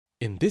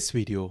In this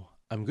video,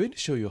 I'm going to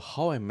show you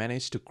how I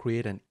managed to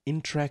create an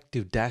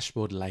interactive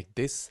dashboard like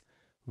this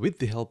with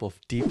the help of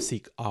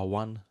DeepSeek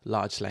R1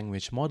 large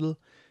language model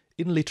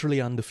in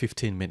literally under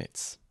 15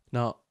 minutes.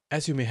 Now,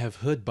 as you may have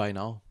heard by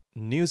now,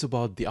 news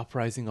about the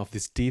uprising of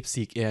this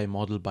DeepSeek AI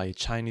model by a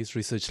Chinese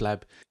research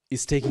lab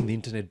is taking the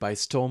internet by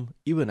storm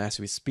even as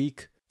we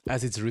speak,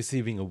 as it's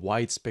receiving a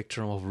wide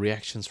spectrum of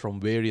reactions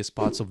from various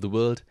parts of the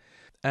world,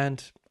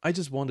 and I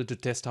just wanted to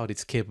test out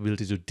its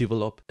capability to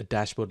develop a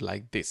dashboard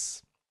like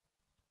this.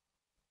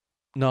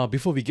 Now,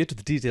 before we get to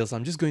the details,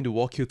 I'm just going to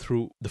walk you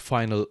through the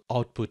final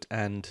output,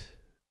 and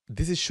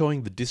this is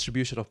showing the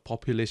distribution of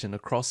population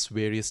across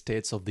various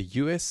states of the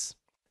US.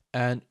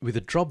 And with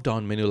a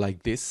drop-down menu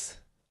like this,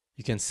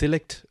 you can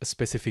select a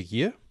specific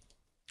year,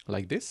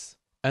 like this,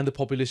 and the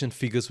population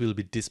figures will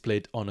be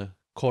displayed on a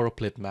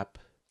choropleth map,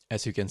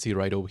 as you can see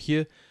right over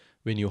here.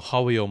 When you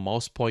hover your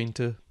mouse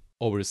pointer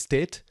over a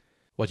state,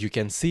 what you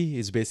can see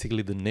is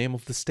basically the name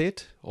of the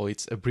state or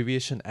its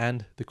abbreviation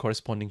and the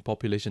corresponding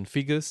population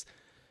figures.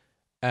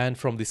 And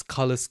from this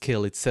color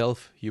scale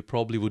itself, you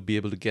probably would be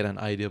able to get an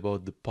idea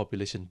about the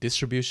population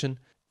distribution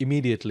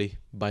immediately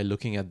by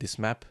looking at this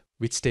map.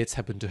 Which states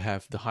happen to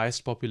have the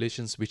highest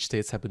populations, which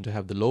states happen to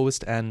have the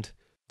lowest, and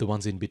the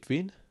ones in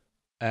between.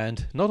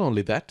 And not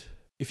only that,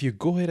 if you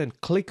go ahead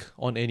and click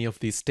on any of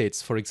these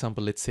states, for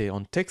example, let's say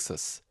on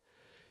Texas,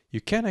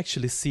 you can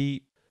actually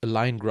see a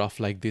line graph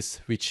like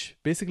this, which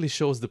basically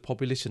shows the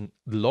population,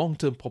 the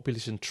long-term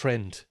population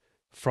trend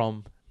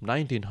from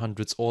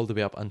 1900s all the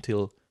way up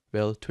until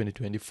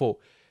 2024.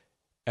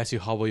 As you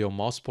hover your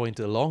mouse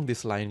pointer along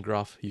this line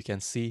graph, you can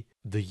see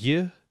the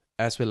year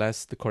as well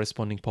as the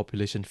corresponding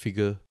population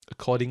figure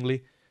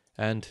accordingly.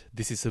 And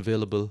this is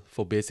available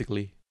for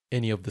basically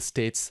any of the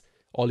states.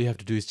 All you have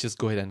to do is just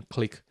go ahead and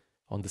click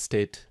on the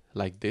state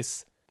like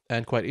this.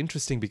 And quite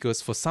interesting,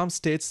 because for some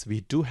states,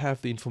 we do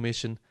have the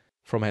information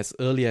from as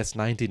early as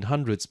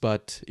 1900s.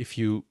 But if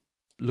you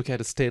look at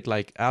a state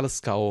like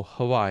Alaska or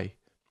Hawaii,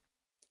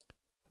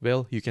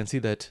 well, you can see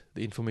that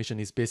the information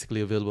is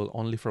basically available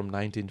only from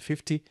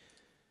 1950.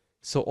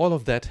 So all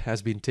of that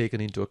has been taken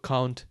into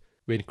account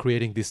when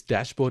creating this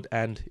dashboard.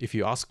 And if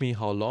you ask me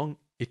how long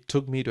it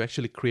took me to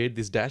actually create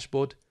this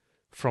dashboard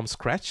from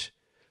scratch,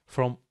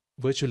 from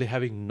virtually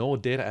having no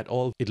data at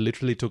all, it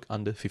literally took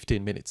under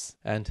 15 minutes.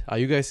 And are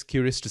you guys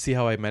curious to see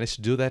how I managed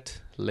to do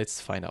that?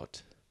 Let's find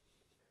out.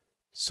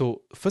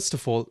 So first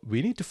of all,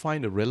 we need to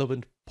find a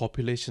relevant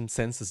population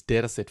census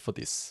dataset for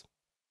this.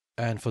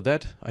 And for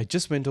that, I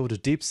just went over to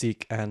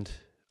DeepSeek and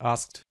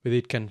asked whether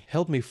it can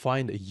help me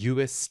find a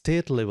US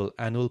state level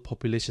annual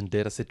population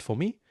dataset for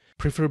me,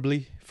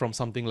 preferably from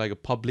something like a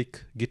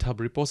public GitHub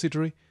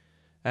repository.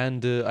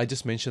 And I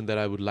just mentioned that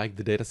I would like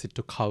the dataset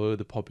to cover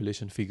the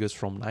population figures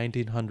from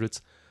 1900s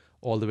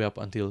all the way up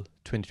until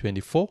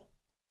 2024.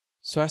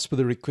 So as per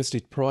the request,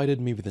 it provided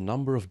me with a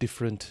number of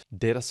different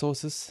data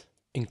sources,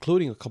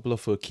 including a couple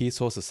of key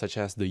sources such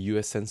as the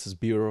US Census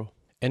Bureau,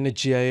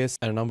 NHGIS,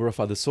 and a number of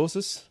other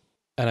sources.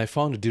 And I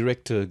found a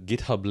direct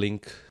GitHub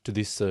link to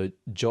this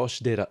Josh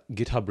Data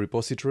GitHub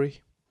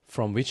repository,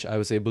 from which I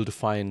was able to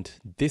find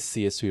this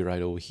CSV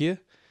right over here.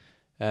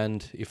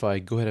 And if I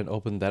go ahead and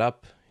open that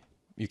up,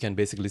 you can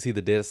basically see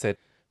the data set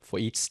for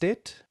each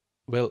state.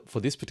 Well, for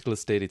this particular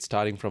state, it's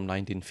starting from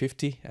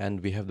 1950, and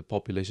we have the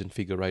population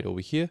figure right over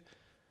here.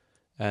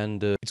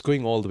 And it's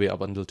going all the way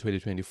up until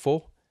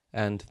 2024,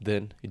 and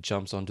then it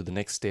jumps on to the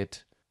next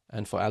state.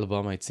 And for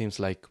Alabama, it seems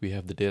like we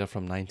have the data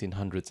from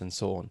 1900s and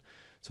so on.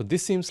 So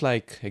this seems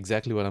like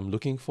exactly what I'm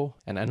looking for,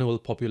 an annual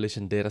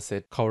population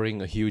dataset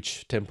covering a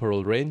huge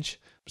temporal range.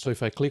 So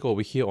if I click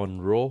over here on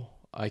row,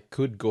 I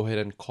could go ahead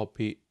and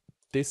copy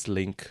this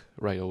link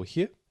right over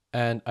here.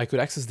 And I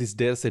could access this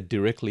dataset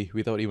directly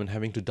without even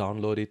having to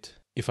download it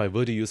if I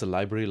were to use a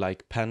library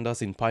like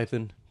pandas in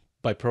Python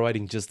by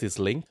providing just this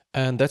link.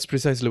 And that's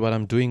precisely what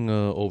I'm doing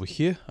over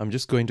here. I'm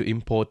just going to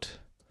import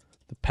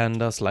the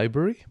pandas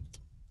library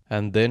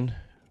and then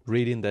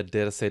read in that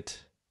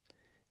dataset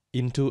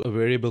into a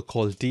variable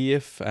called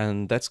df,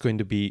 and that's going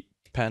to be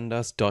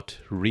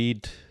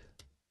pandas.read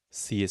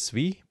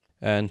CSV.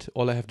 And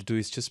all I have to do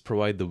is just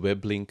provide the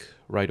web link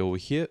right over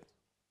here.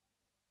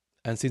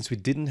 And since we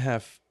didn't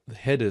have the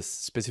headers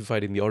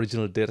specified in the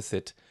original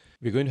dataset,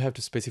 we're going to have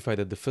to specify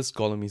that the first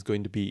column is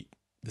going to be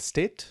the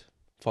state,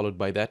 followed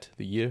by that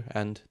the year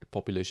and the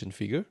population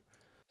figure.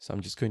 So I'm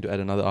just going to add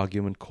another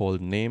argument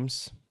called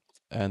names,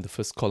 and the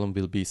first column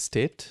will be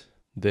state,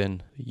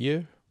 then the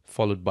year,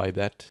 followed by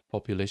that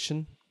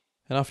population.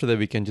 And after that,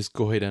 we can just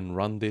go ahead and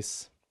run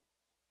this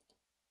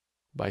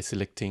by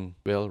selecting,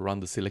 run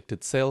the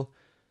selected cell.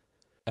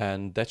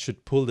 And that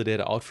should pull the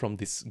data out from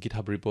this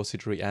GitHub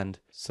repository and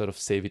sort of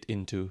save it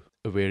into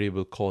a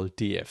variable called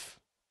df.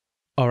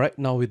 All right,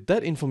 now with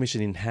that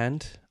information in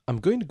hand,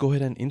 I'm going to go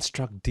ahead and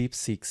instruct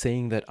DeepSeek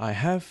saying that I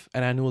have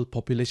an annual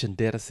population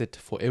dataset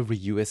for every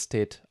US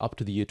state up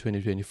to the year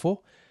 2024.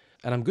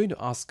 And I'm going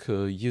to ask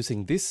her,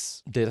 using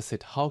this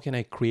dataset, how can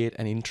I create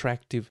an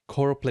interactive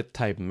choropleth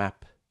type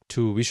map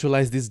to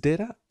visualize this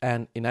data.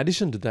 And in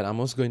addition to that, I'm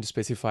also going to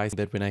specify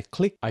that when I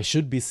click, I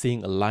should be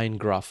seeing a line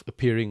graph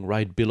appearing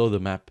right below the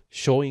map,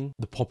 showing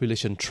the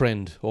population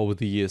trend over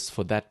the years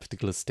for that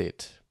particular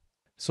state.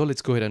 So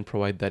let's go ahead and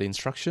provide that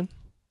instruction.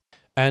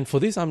 And for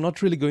this, I'm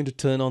not really going to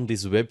turn on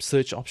this web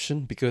search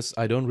option because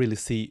I don't really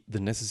see the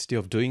necessity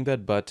of doing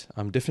that, but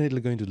I'm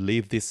definitely going to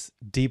leave this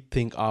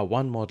DeepSeek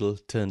R1 model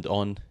turned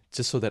on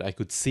just so that I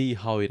could see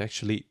how it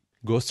actually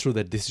goes through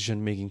that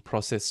decision-making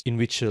process in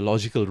which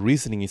logical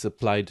reasoning is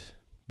applied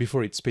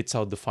before it spits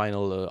out the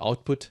final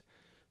output.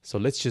 So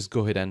let's just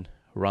go ahead and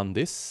run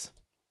this.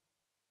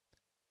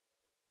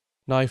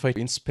 Now if I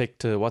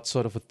inspect what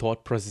sort of a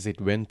thought process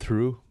it went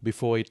through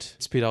before it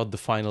spit out the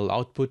final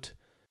output,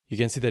 you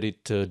can see that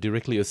it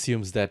directly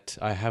assumes that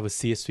I have a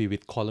CSV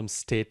with column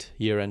state,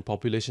 year, and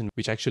population,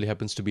 which actually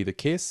happens to be the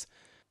case.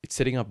 It's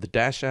setting up the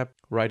dash app,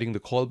 writing the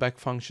callback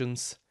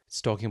functions.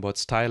 It's talking about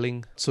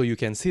styling. So you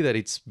can see that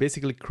it's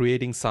basically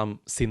creating some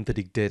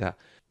synthetic data,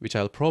 which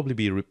I'll probably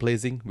be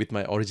replacing with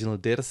my original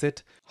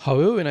dataset.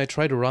 However, when I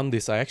try to run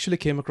this, I actually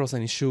came across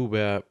an issue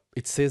where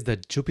it says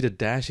that Jupyter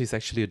Dash is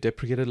actually a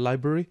deprecated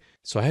library.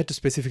 So I had to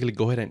specifically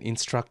go ahead and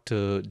instruct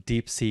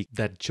DeepSeek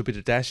that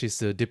Jupyter Dash is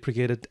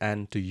deprecated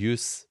and to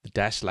use the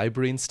Dash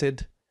library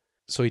instead.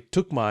 So it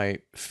took my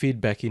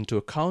feedback into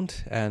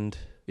account and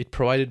it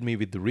provided me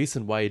with the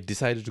reason why it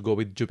decided to go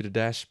with Jupyter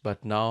Dash,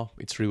 but now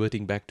it's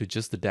reverting back to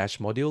just the Dash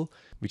module,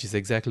 which is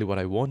exactly what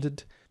I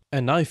wanted.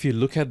 And now if you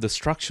look at the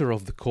structure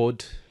of the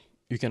code,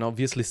 you can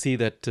obviously see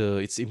that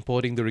it's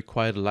importing the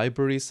required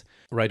libraries.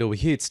 Right over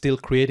here, it's still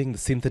creating the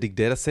synthetic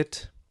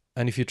dataset.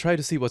 And if you try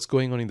to see what's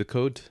going on in the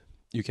code,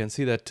 you can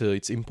see that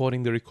it's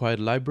importing the required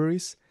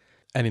libraries.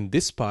 And in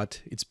this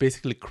part, it's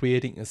basically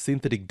creating a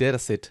synthetic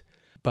dataset.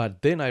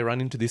 But then I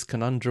run into this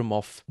conundrum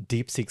of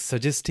DeepSeek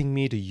suggesting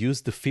me to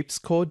use the FIPS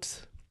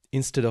codes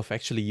instead of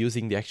actually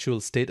using the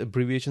actual state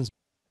abbreviations.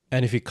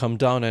 And if you come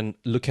down and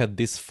look at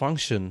this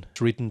function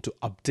written to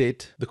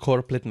update the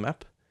choropleth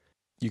map,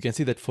 you can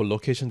see that for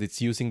locations,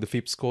 it's using the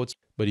FIPS codes,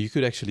 but you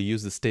could actually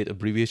use the state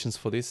abbreviations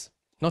for this.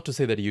 Not to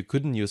say that you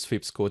couldn't use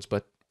FIPS codes,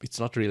 but it's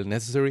not really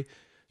necessary.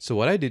 So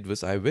what I did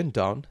was I went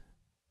down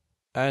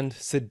and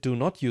said, do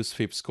not use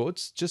FIPS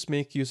codes, just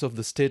make use of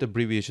the state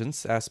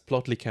abbreviations as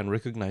Plotly can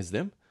recognize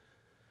them.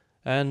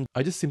 And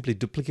I just simply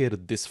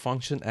duplicated this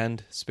function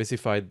and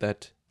specified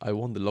that I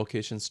want the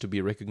locations to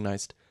be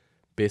recognized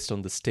based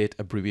on the state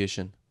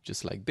abbreviation,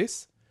 just like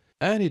this.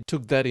 And it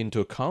took that into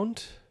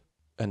account.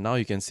 And now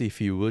you can see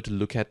if you were to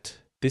look at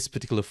this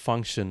particular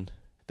function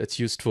that's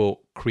used for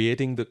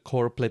creating the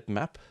choropleth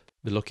map,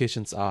 the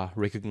locations are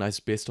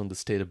recognized based on the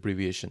state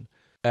abbreviation.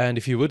 And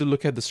if you were to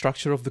look at the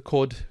structure of the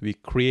code, we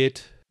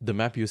create the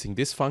map using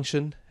this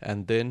function,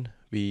 and then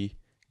we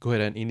go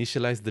ahead and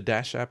initialize the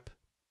Dash app.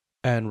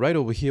 And right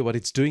over here, what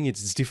it's doing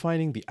is it's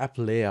defining the app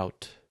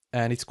layout.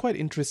 And it's quite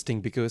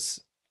interesting because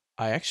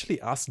I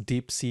actually asked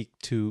DeepSeek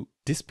to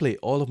display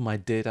all of my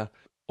data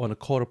on a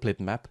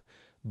choropleth map.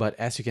 But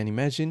as you can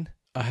imagine,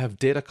 I have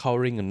data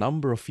covering a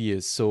number of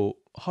years. So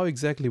how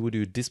exactly would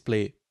you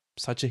display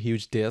such a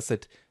huge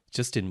dataset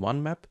just in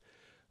one map?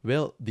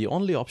 Well, the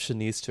only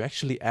option is to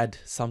actually add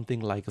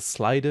something like a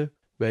slider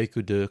where you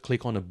could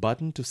click on a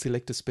button to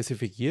select a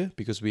specific year,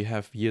 because we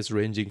have years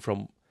ranging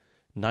from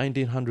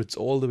 1900s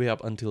all the way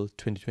up until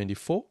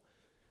 2024.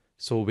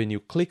 So when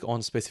you click on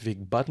a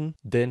specific button,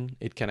 then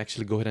it can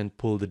actually go ahead and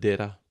pull the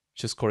data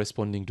just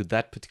corresponding to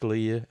that particular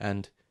year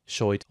and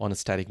show it on a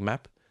static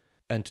map.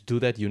 And to do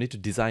that, you need to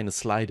design a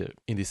slider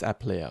in this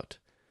app layout.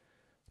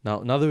 Now,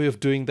 another way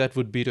of doing that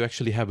would be to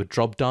actually have a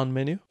drop-down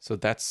menu. So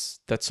that's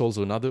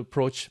also another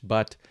approach,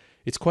 but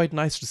it's quite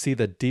nice to see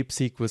that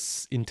DeepSeek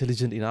was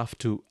intelligent enough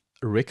to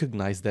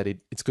recognize that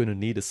it's going to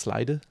need a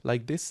slider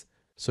like this.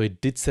 So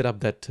it did set up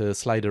that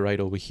slider right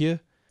over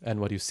here. And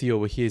what you see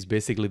over here is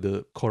basically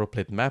the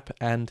choropleth map.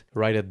 And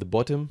right at the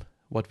bottom,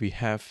 what we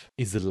have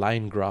is the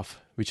line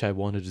graph, which I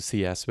wanted to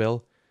see as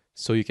well.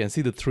 So you can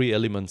see the three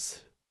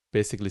elements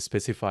basically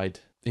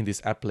specified in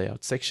this app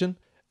layout section.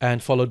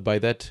 And followed by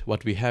that,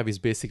 what we have is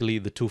basically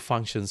the two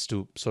functions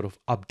to sort of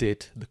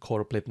update the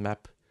choropleth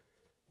map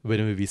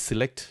whenever we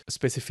select a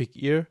specific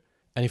year.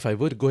 And if I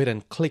were to go ahead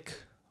and click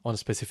on a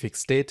specific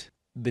state,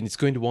 then it's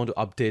going to want to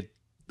update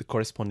the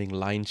corresponding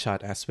line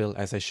chart as well,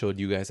 as I showed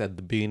you guys at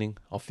the beginning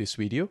of this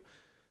video.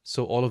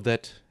 So all of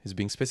that is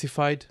being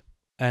specified.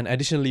 And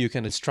additionally, you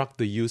can instruct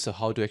the user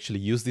how to actually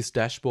use this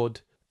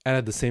dashboard. And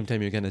at the same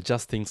time, you can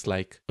adjust things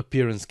like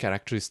appearance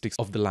characteristics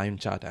of the line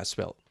chart as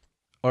well.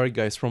 Alright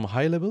guys, from a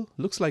high level,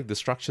 looks like the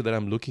structure that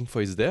I'm looking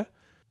for is there.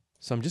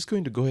 So I'm just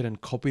going to go ahead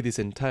and copy this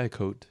entire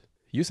code,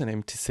 use an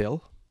empty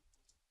cell,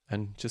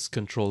 and just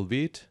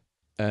Control-V it.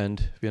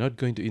 And we're not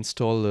going to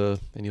install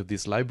any of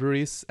these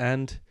libraries.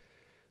 And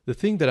the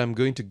thing that I'm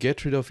going to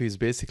get rid of is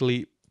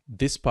basically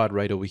this part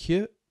right over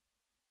here,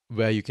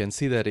 where you can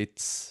see that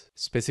it's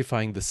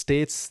specifying the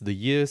states, the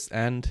years,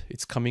 and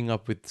it's coming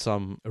up with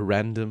some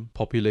random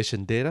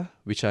population data,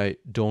 which I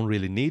don't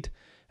really need.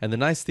 And the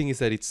nice thing is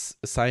that it's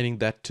assigning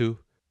that to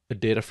a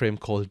data frame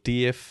called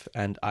DF,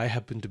 and I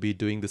happen to be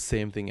doing the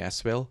same thing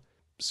as well.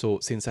 So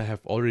since I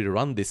have already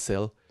run this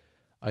cell,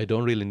 I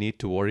don't really need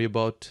to worry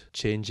about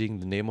changing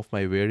the name of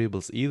my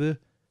variables either.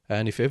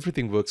 And if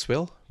everything works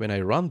well, when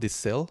I run this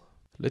cell,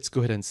 let's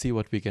go ahead and see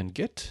what we can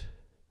get.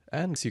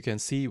 And as you can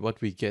see,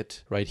 what we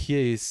get right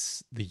here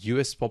is the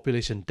US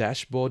population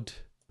dashboard.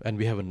 And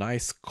we have a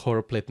nice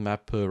choropleth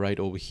map right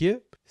over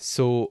here.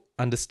 So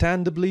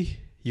understandably,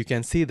 you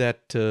can see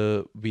that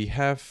we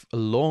have a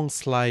long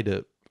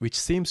slider, which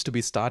seems to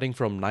be starting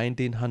from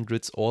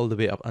 1900s all the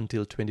way up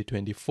until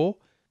 2024.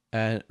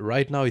 And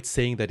right now it's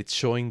saying that it's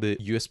showing the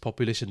US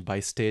population by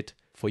state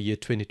for year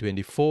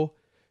 2024.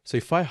 So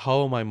if I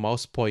hover my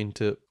mouse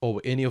pointer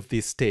over any of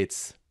these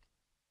states,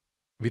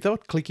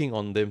 without clicking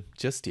on them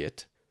just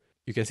yet,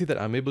 you can see that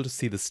I'm able to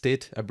see the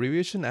state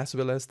abbreviation as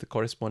well as the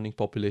corresponding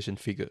population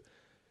figure.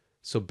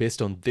 So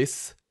based on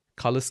this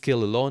color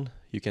scale alone,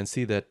 you can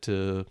see that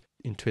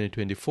in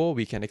 2024,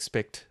 we can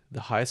expect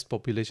the highest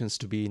populations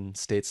to be in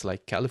states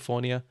like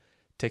California,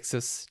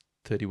 Texas,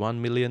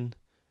 31 million.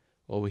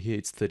 Over here,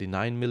 it's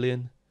 39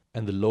 million.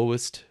 And the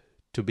lowest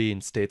to be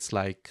in states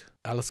like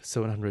Alaska,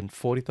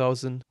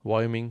 740,000,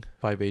 Wyoming,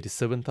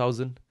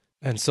 587,000,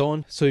 and so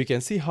on. So you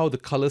can see how the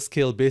color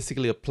scale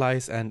basically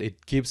applies, and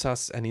it gives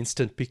us an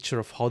instant picture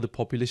of how the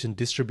population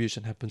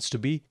distribution happens to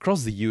be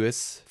across the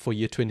US for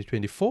year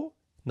 2024.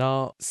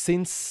 Now,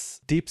 since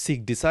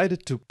DeepSeek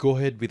decided to go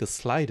ahead with a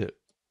slider,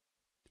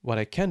 what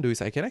I can do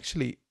is I can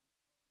actually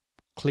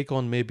click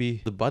on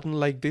maybe the button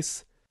like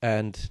this,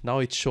 and now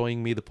it's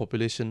showing me the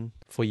population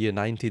for year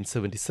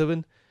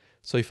 1977.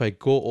 So if I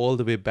go all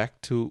the way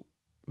back to,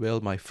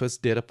 well, my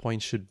first data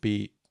point should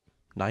be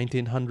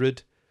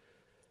 1900.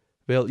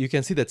 Well, you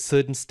can see that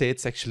certain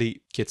states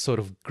actually get sort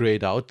of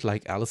grayed out,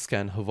 like Alaska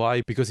and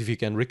Hawaii, because if you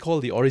can recall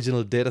the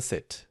original data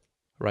set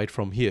right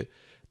from here,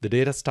 the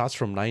data starts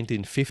from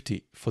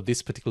 1950 for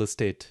this particular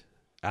state,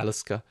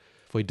 Alaska,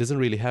 for it doesn't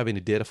really have any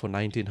data for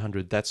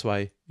 1900. That's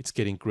why it's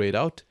getting grayed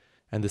out.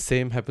 And the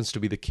same happens to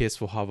be the case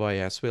for Hawaii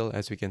as well,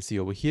 as we can see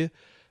over here.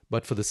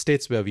 But for the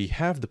states where we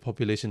have the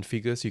population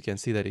figures, you can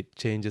see that it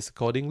changes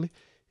accordingly.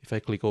 If I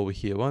click over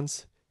here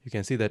once, you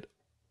can see that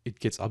it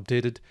gets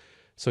updated.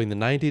 So in the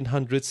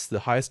 1900s,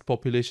 the highest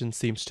population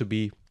seems to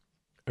be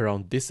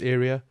around this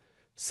area,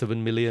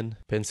 7 million,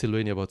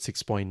 Pennsylvania about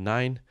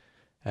 6.9.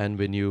 And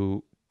when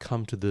you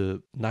come to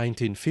the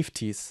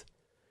 1950s,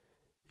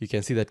 you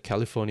can see that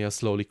California is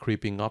slowly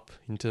creeping up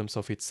in terms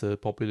of its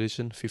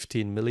population,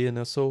 15 million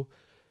or so.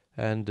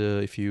 And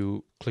if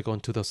you click on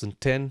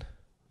 2010,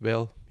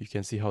 well, you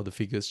can see how the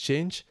figures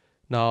change.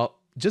 Now,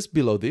 just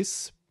below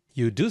this,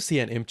 you do see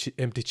an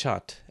empty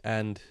chart.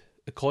 And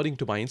according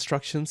to my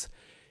instructions,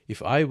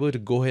 if I were to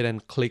go ahead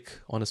and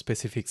click on a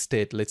specific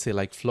state, let's say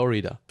like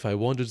Florida, if I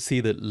wanted to see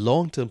the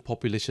long-term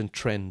population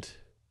trend,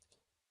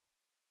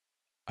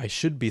 I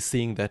should be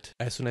seeing that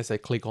as soon as I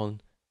click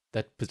on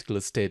that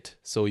particular state.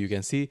 So you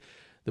can see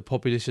the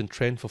population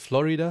trend for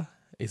Florida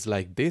is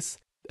like this.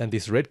 And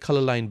this red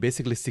color line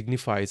basically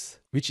signifies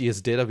which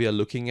year's data we are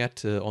looking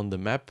at on the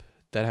map.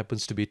 That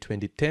happens to be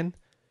 2010.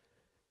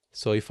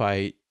 So if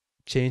I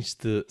change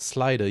the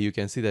slider, you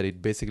can see that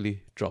it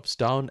basically drops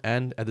down.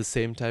 And at the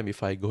same time,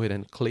 if I go ahead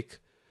and click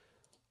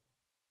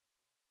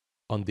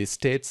on these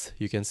states,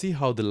 you can see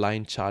how the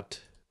line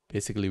chart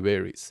basically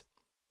varies.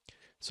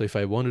 So if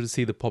I wanted to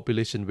see the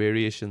population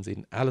variations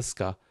in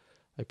Alaska,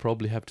 I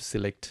probably have to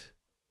select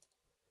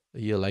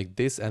a year like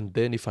this. And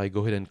then if I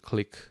go ahead and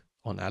click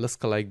on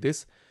Alaska like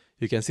this,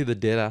 you can see the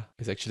data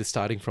is actually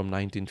starting from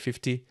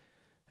 1950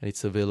 and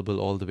it's available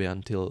all the way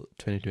until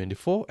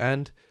 2024.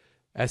 And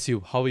as you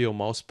hover your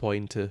mouse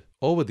pointer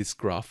over this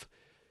graph,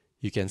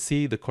 you can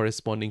see the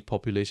corresponding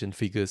population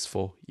figures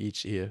for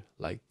each year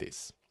like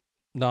this.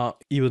 Now,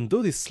 even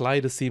though this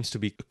slider seems to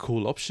be a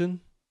cool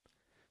option,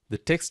 the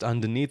text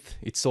underneath,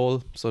 it's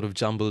all sort of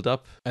jumbled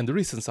up. And the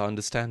reasons are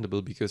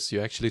understandable because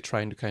you're actually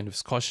trying to kind of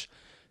squash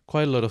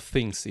quite a lot of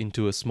things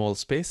into a small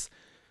space.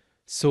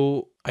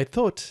 So I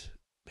thought,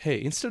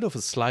 hey, instead of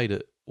a slider,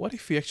 what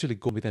if we actually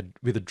go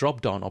with a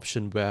drop-down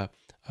option where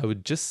I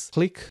would just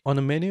click on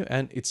a menu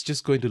and it's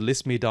just going to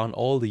list me down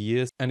all the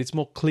years. And it's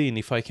more clean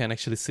if I can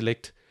actually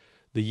select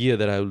the year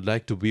that I would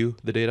like to view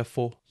the data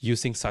for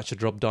using such a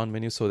drop-down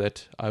menu, so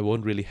that I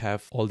won't really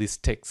have all this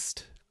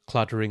text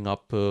cluttering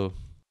up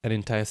an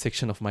entire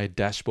section of my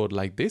dashboard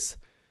like this.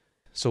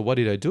 So what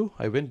did I do?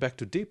 I went back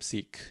to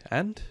DeepSeek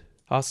and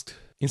asked,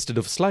 instead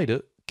of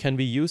slider, can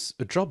we use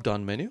a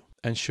drop-down menu?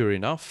 And sure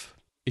enough,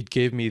 it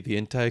gave me the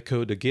entire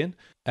code again.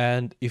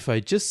 And if I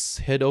just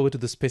head over to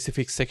the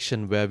specific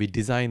section where we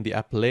design the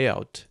app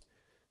layout,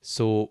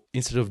 so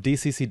instead of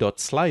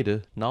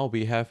dcc.slider, now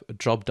we have a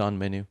drop-down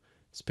menu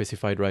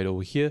specified right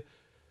over here.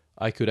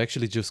 I could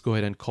actually just go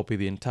ahead and copy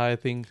the entire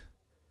thing,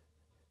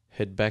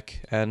 head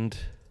back and,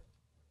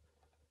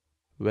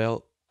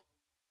 well,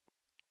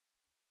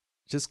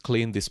 just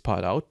clean this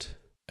part out.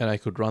 And I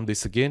could run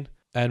this again.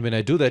 And when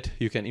I do that,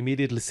 you can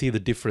immediately see the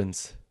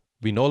difference.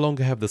 We no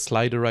longer have the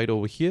slider right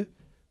over here,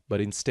 but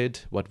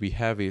instead what we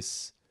have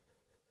is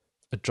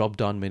a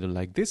drop-down menu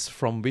like this,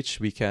 from which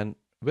we can,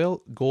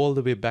 well, go all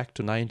the way back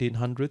to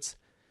 1900s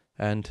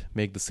and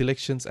make the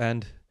selections.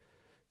 And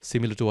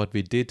similar to what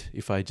we did,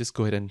 if I just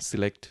go ahead and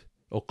select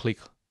or click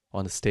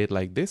on a state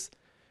like this,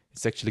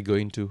 it's actually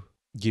going to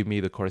give me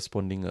the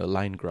corresponding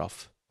line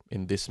graph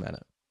in this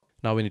manner.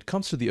 Now, when it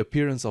comes to the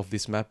appearance of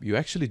this map, you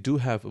actually do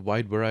have a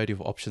wide variety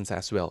of options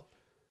as well.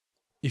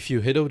 If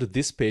you head over to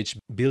this page,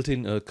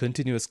 built-in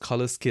continuous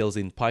color scales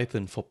in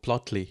Python for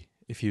Plotly,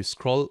 if you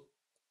scroll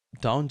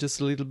down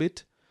just a little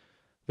bit,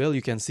 well,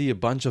 you can see a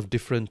bunch of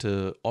different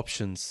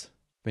options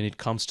when it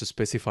comes to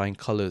specifying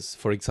colors.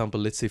 For example,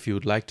 let's say if you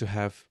would like to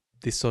have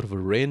this sort of a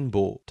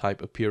rainbow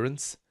type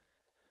appearance,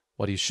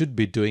 what you should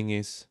be doing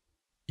is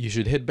you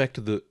should head back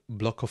to the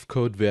block of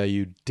code where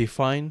you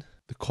define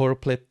the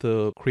choropleth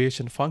the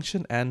creation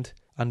function, and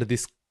under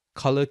this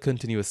color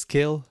continuous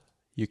scale,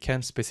 you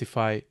can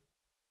specify,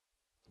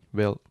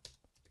 well,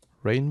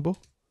 rainbow.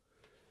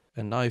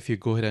 And now if you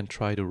go ahead and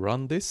try to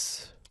run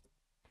this,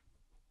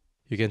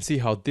 you can see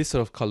how this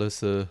sort of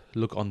colors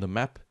look on the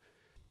map.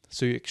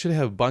 So you actually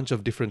have a bunch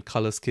of different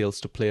color scales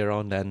to play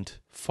around and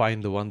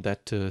find the one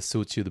that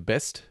suits you the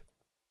best.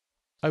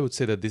 I would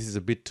say that this is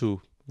a bit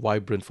too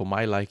vibrant for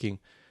my liking.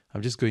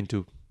 I'm just going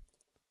to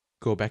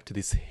go back to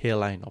this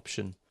hairline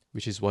option,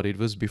 which is what it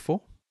was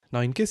before.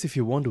 Now, in case if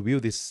you want to view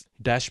this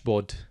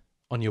dashboard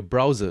on your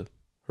browser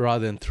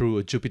rather than through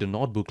a Jupyter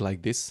notebook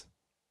like this,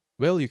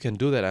 well, you can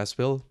do that as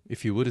well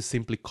if you were to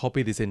simply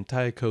copy this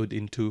entire code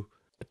into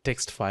a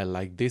text file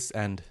like this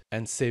and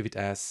save it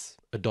as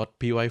a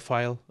 .py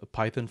file, a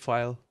Python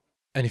file.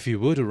 And if you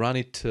were to run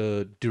it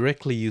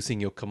directly using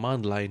your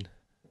command line,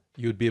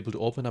 you'd be able to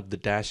open up the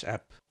Dash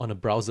app on a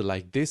browser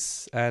like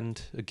this.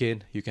 And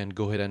again, you can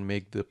go ahead and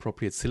make the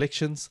appropriate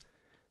selections.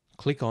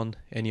 Click on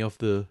any of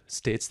the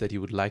states that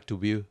you would like to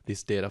view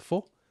this data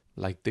for,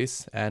 like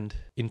this, and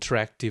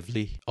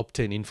interactively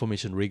obtain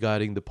information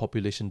regarding the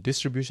population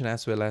distribution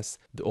as well as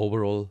the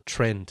overall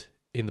trend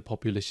in the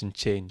population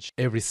change,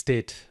 every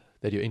state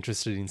that you're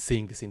interested in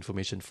seeing this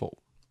information for.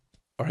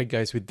 Alright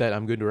guys, with that,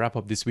 I'm going to wrap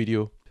up this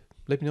video.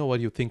 Let me know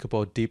what you think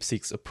about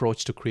DeepSeek's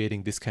approach to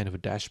creating this kind of a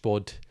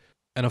dashboard.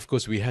 And of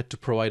course, we had to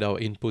provide our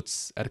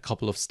inputs at a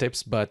couple of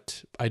steps,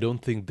 but I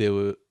don't think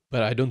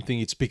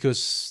it's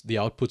because the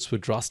outputs were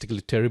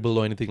drastically terrible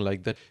or anything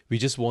like that. We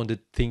just wanted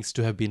things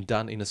to have been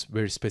done in a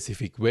very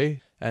specific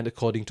way. And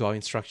according to our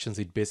instructions,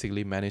 it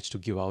basically managed to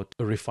give out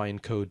a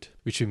refined code,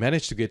 which we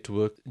managed to get to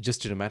work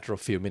just in a matter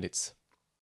of few minutes.